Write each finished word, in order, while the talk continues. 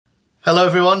Hello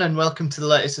everyone and welcome to the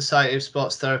latest Society of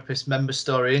Sports Therapists member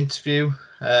story interview.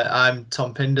 I'm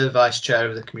Tom Pinder, Vice Chair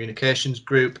of the Communications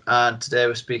Group, and today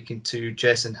we're speaking to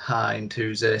Jason Hynd,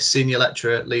 who's a Senior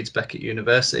Lecturer at Leeds Beckett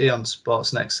University on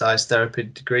Sports and Exercise Therapy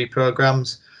degree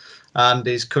programmes, and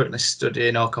he's currently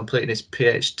studying or completing his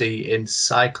PhD in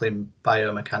Cycling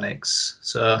Biomechanics.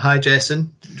 So hi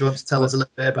Jason, do you want to tell us a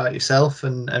little bit about yourself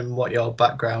and what your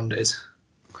background is?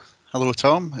 Hello,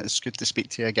 Tom. It's good to speak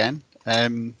to you again.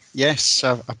 Yes,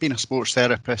 I've been a sports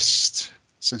therapist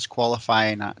since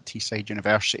qualifying at Teesside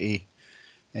University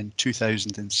in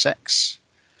 2006,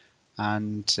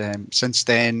 and since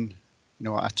then,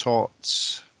 I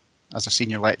taught as a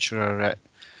senior lecturer at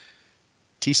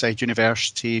Teesside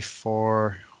University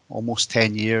for almost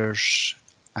 10 years.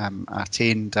 I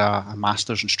attained a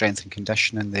master's in strength and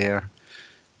conditioning there.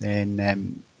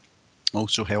 Then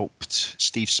also helped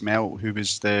Steve Smelt, who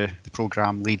was the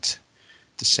programme lead,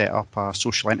 to set up a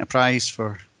social enterprise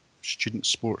for student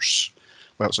sports.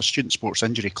 Well, it's a student sports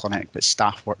injury clinic, but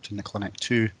staff worked in the clinic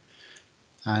too.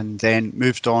 And then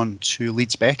moved on to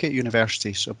Leeds Beckett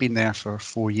University. So I've been there for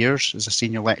 4 years as a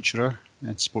senior lecturer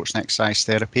in sports and exercise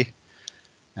therapy.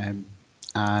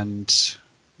 And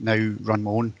now run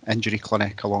my own injury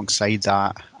clinic alongside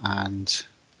that. And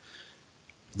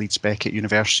Leeds Beckett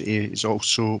University is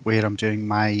also where I'm doing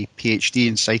my PhD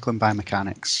in cycling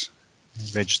biomechanics,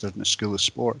 registered in the School of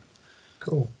Sport.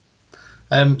 Cool.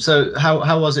 So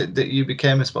how was it that you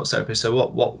became a sports therapist? So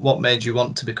what made you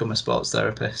want to become a sports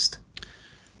therapist?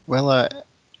 Well,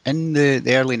 in the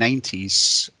early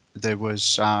 90s, there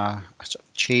was a sort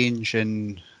of change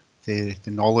in the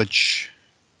knowledge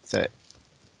that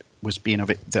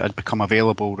that had become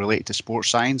available related to sports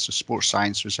science. So sports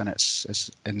science was in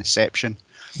its inception.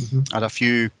 Mm-hmm. I had a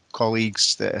few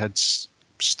colleagues that had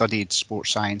studied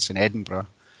sports science in Edinburgh,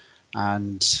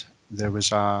 and there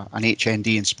was an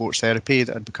HND in sports therapy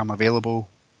that had become available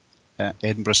at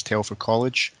Edinburgh's Telford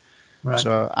College. Right.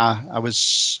 So I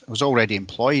was already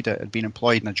employed. I had been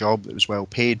employed in a job that was well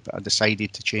paid, but I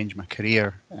decided to change my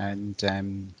career, and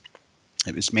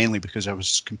it was mainly because I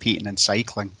was competing in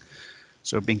cycling.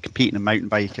 So I've been competing in mountain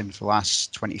biking for the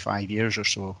last 25 years or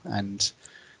so, and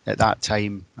at that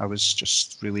time I was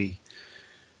just really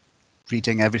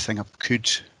reading everything I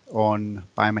could on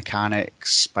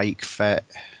biomechanics, bike fit,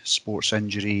 sports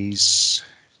injuries,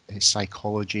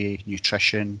 psychology,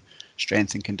 nutrition,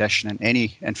 strength and conditioning,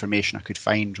 any information I could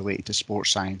find related to sports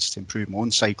science to improve my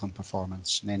own cycling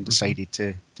performance, and then decided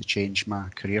to change my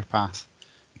career path,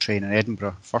 train in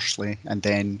Edinburgh firstly, and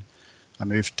then I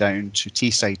moved down to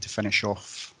Teesside to finish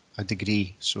off a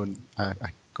degree. So I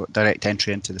got direct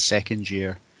entry into the second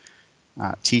year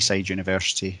at Teesside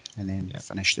University, and then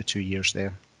finished the 2 years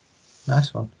there.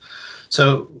 Nice one.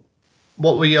 So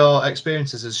what were your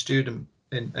experiences as a student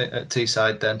at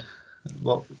Teesside then?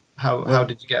 How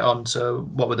did you get on? So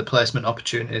what were the placement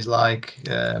opportunities like?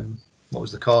 What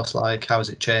was the course like? How has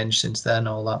it changed since then,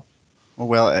 all that?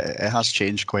 Well, it has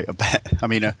changed quite a bit. I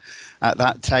mean, at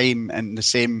that time, and the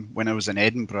same when I was in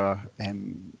Edinburgh,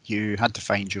 you had to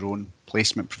find your own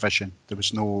placement provision. There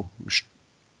was no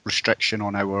restriction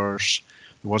on hours.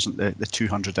 There wasn't the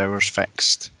 200 hours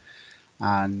fixed.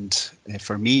 And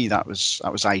for me, that was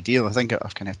ideal. I think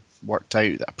I've kind of worked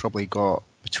out that I probably got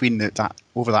between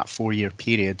over that 4 year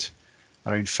period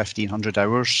around 1,500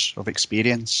 hours of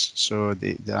experience. So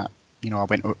I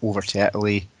went over to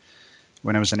Italy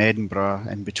when I was in Edinburgh,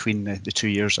 and between the 2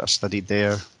 years that I studied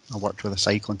there, I worked with a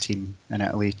cycling team in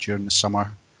Italy during the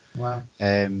summer. Wow.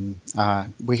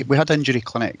 We had injury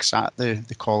clinics at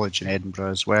the college in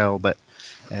Edinburgh as well, but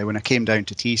when I came down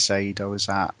to Teesside, I was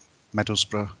at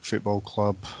Middlesbrough Football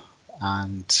Club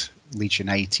and Leeds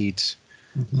United,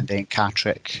 and then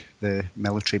Catterick, the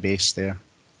military base there.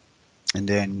 And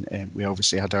then we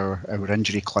obviously had our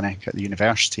injury clinic at the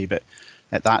university, but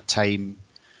at that time,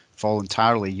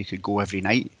 voluntarily, you could go every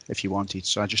night if you wanted.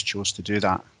 So I just chose to do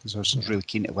that because I was really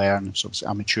keen to learn. So I was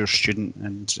a mature student,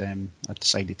 and I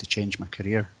decided to change my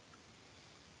career.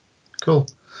 Cool.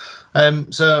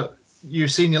 So you're a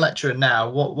senior lecturer now.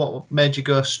 What made you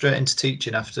go straight into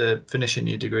teaching after finishing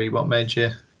your degree? What made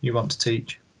you want to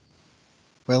teach?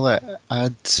 Well,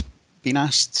 I'd been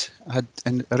asked. I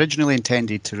had originally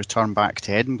intended to return back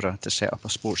to Edinburgh to set up a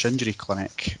sports injury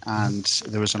clinic, and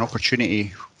there was an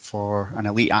opportunity for an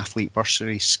elite athlete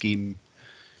bursary scheme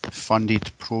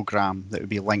funded programme that would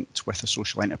be linked with a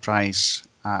social enterprise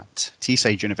at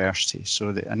Teesside University. So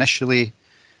initially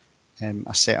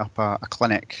I set up a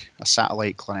clinic, a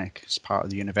satellite clinic as part of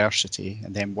the university,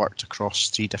 and then worked across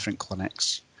 3 different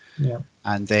clinics. Yeah.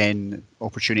 And then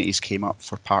opportunities came up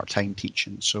for part-time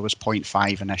teaching. So it was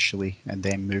 0.5 initially, and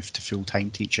then moved to full-time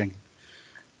teaching.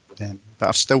 But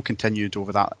I've still continued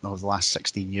over the last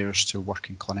 16 years to work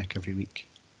in clinic every week.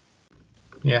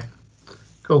 Yeah.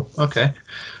 Cool. Okay.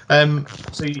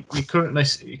 So you're currently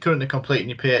completing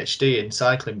your PhD in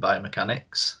cycling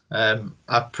biomechanics.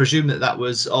 I presume that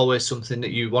was always something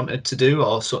that you wanted to do,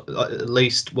 or at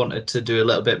least wanted to do a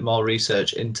little bit more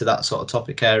research into that sort of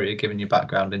topic area, given your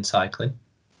background in cycling.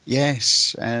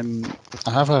 Yes, I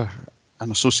have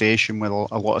an association with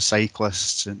a lot of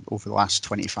cyclists over the last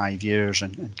 25 years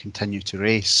and continue to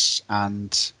race.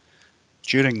 And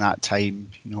during that time,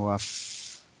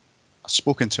 I've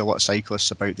spoken to a lot of cyclists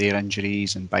about their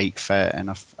injuries and bike fit, and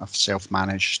I've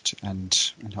self-managed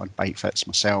and had bike fits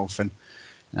myself. And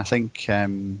I think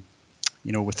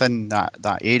within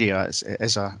that area, it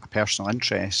is a personal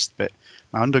interest. But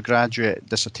my undergraduate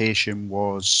dissertation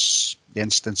was the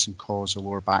incidence and cause of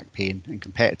lower back pain in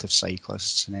competitive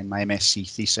cyclists, and then my MSc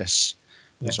thesis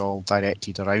was all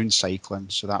directed around cycling.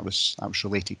 So that was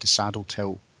related to saddle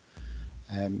tilt.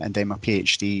 And then my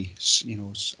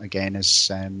PhD, again,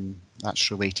 is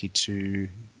that's related to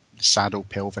the saddle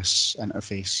pelvis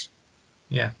interface.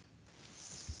 Yeah.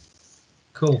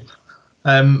 Cool.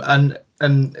 And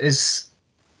is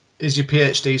your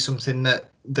PhD something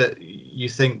that you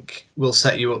think will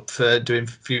set you up for doing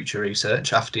future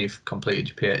research after you've completed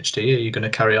your PhD? Are you going to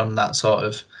carry on that sort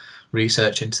of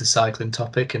research into the cycling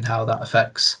topic and how that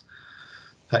affects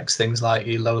things like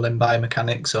your lower limb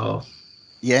biomechanics? Or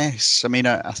yes, I mean,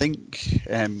 I think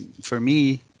for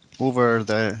me, over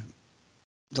the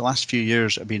last few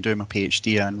years, I've been doing my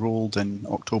PhD. I enrolled in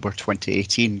October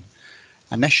 2018.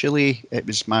 Initially, it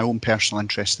was my own personal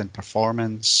interest in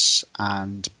performance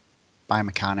and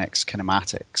biomechanics,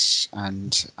 kinematics,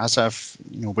 and as I've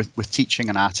with teaching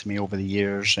anatomy over the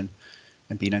years and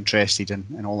being interested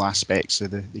in all aspects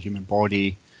of the human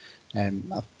body, I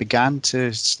began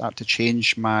to start to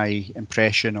change my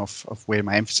impression of where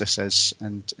my emphasis is,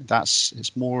 and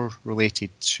it's more related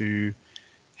to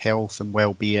health and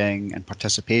well-being and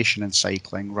participation in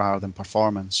cycling rather than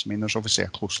performance. I mean, there's obviously a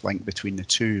close link between the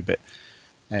two, but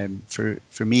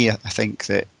for me, I think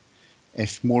that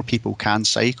if more people can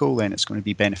cycle, then it's going to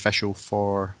be beneficial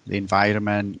for the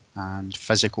environment and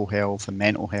physical health and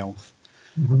mental health.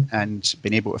 Mm-hmm. And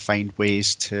being able to find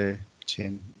ways to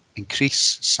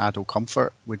increase saddle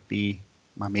comfort would be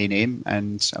my main aim.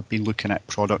 And I've been looking at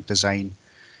product design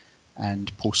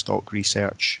and postdoc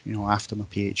research, after my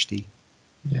PhD.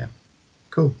 Yeah,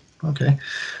 cool. Okay.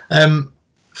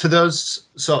 For those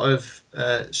sort of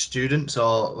students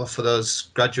or for those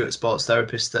graduate sports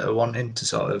therapists that are wanting to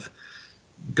sort of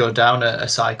go down a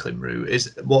cycling route,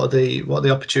 what are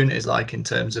the opportunities like in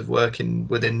terms of working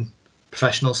within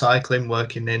professional cycling,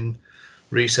 working in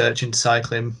research into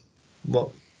cycling? What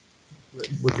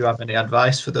would you have any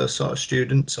advice for those sort of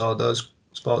students or those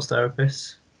sports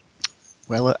therapists?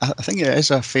 Well, I think it is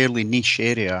a fairly niche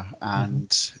area,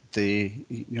 and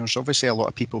there's obviously a lot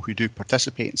of people who do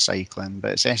participate in cycling,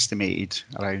 but it's estimated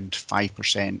around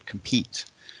 5% compete.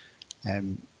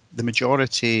 The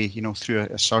majority, through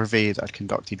a survey that I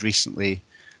conducted recently,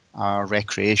 are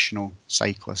recreational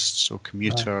cyclists, so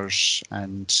commuters,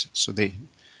 and so they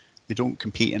don't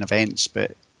compete in events,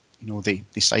 but they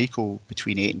cycle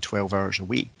between 8 and 12 hours a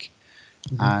week,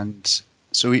 and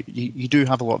so you do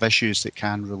have a lot of issues that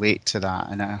can relate to that,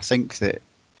 and I think that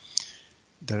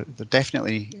there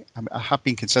definitely, I have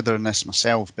been considering this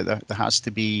myself, but there has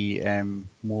to be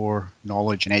more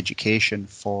knowledge and education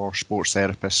for sports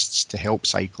therapists to help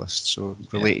cyclists. So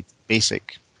related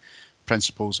basic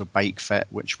principles of bike fit,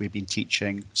 which we've been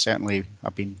teaching, certainly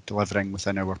I've been delivering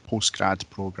within our postgrad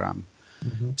program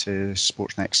to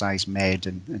sports and exercise med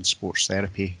and sports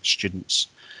therapy students.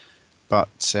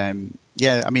 But I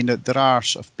mean, there are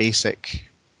sort of basic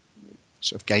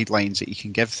sort of guidelines that you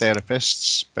can give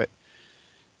therapists, but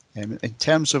in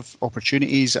terms of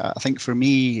opportunities, I think for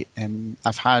me,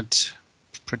 I've had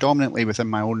predominantly within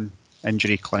my own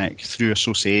injury clinic through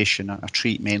association, I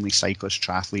treat mainly cyclists,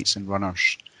 triathletes and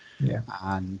runners. Yeah.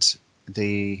 And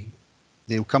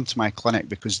they'll come to my clinic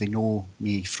because they know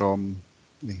me from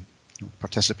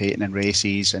participating in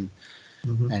races and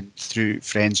through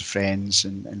friends of friends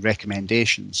and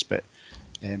recommendations. But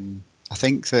I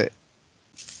think that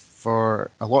for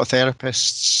a lot of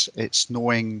therapists, it's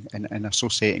knowing and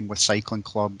associating with cycling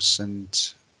clubs,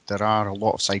 and there are a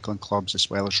lot of cycling clubs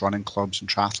as well as running clubs and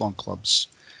triathlon clubs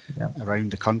around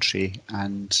the country,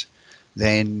 and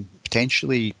then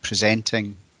potentially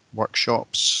presenting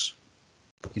workshops.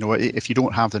 If you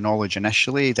don't have the knowledge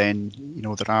initially, then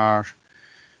there are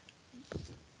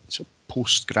sort of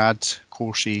post-grad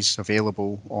courses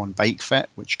available on Bike Fit,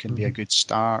 which can be a good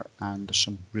start, and there's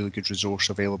some really good resource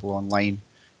available online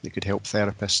that could help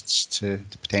therapists to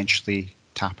potentially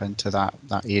tap into that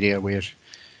area where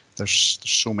there's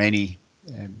so many,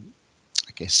 I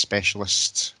guess,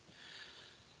 specialist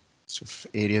sort of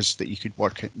areas that you could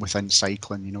work within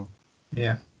cycling, you know.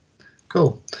 Yeah,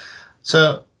 cool.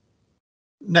 So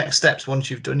next steps once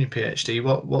you've done your PhD,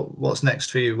 what's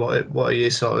next for you? What are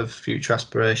your sort of future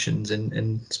aspirations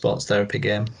in sports therapy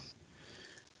game?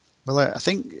 Well, I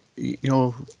think, you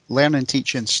know, learning and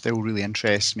teaching still really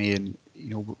interests me, and you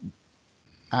know,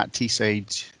 at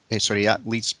Teesside, at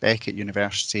Leeds Beckett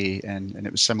University, and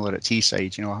it was similar at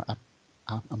Teesside. You know,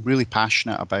 I'm really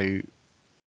passionate about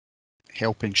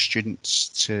helping students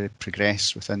to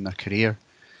progress within their career.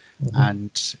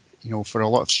 And you know, for a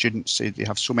lot of students, they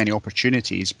have so many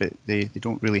opportunities, but they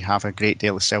don't really have a great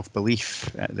deal of self-belief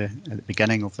at the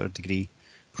beginning of their degree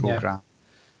program.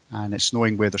 And it's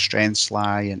knowing where their strengths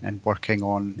lie, and working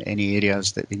on any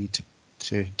areas that they need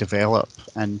to develop.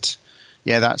 And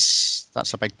yeah, that's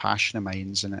a big passion of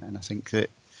mine, and I think that,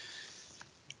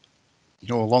 you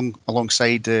know,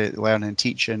 alongside the learning and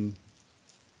teaching,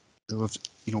 with,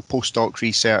 you know, postdoc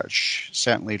research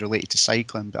certainly related to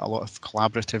cycling, but a lot of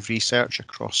collaborative research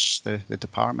across the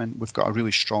department. We've got a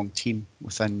really strong team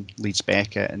within Leeds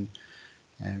Beckett, and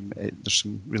there's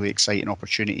some really exciting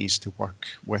opportunities to work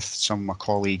with some of my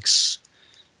colleagues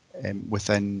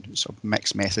within sort of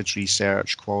mixed methods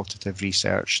research, qualitative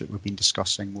research that we've been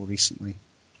discussing more recently.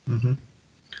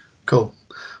 Cool.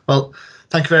 Well,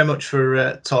 thank you very much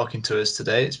for talking to us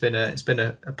today. It's been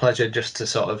a pleasure just to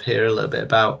sort of hear a little bit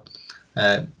about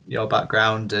your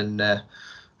background and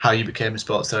how you became a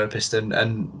sports therapist,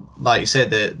 and like you said,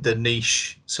 the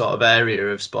niche sort of area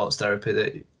of sports therapy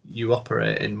that you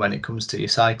operate in when it comes to your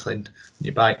cycling and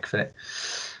your bike fit.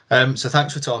 So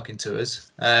thanks for talking to us.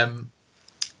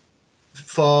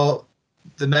 For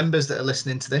the members that are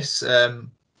listening to this,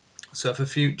 so for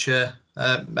future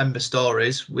member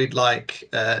stories, we'd like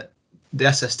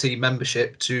the SST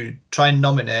membership to try and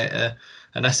nominate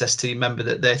an SST member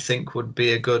that they think would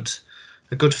be a good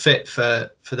fit for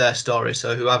their story.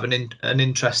 So who have an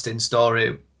interesting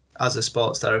story as a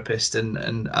sports therapist,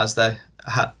 and as their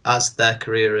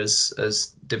career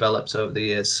has developed over the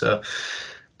years. So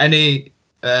any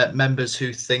members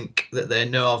who think that they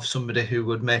know of somebody who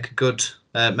would make a good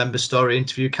member story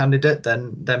interview candidate,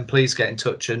 then please get in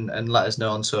touch and let us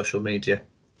know on social media.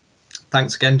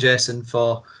 Thanks again, Jason,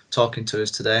 for talking to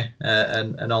us today,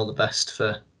 and all the best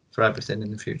for everything in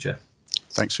the future.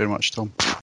 Thanks very much, Tom.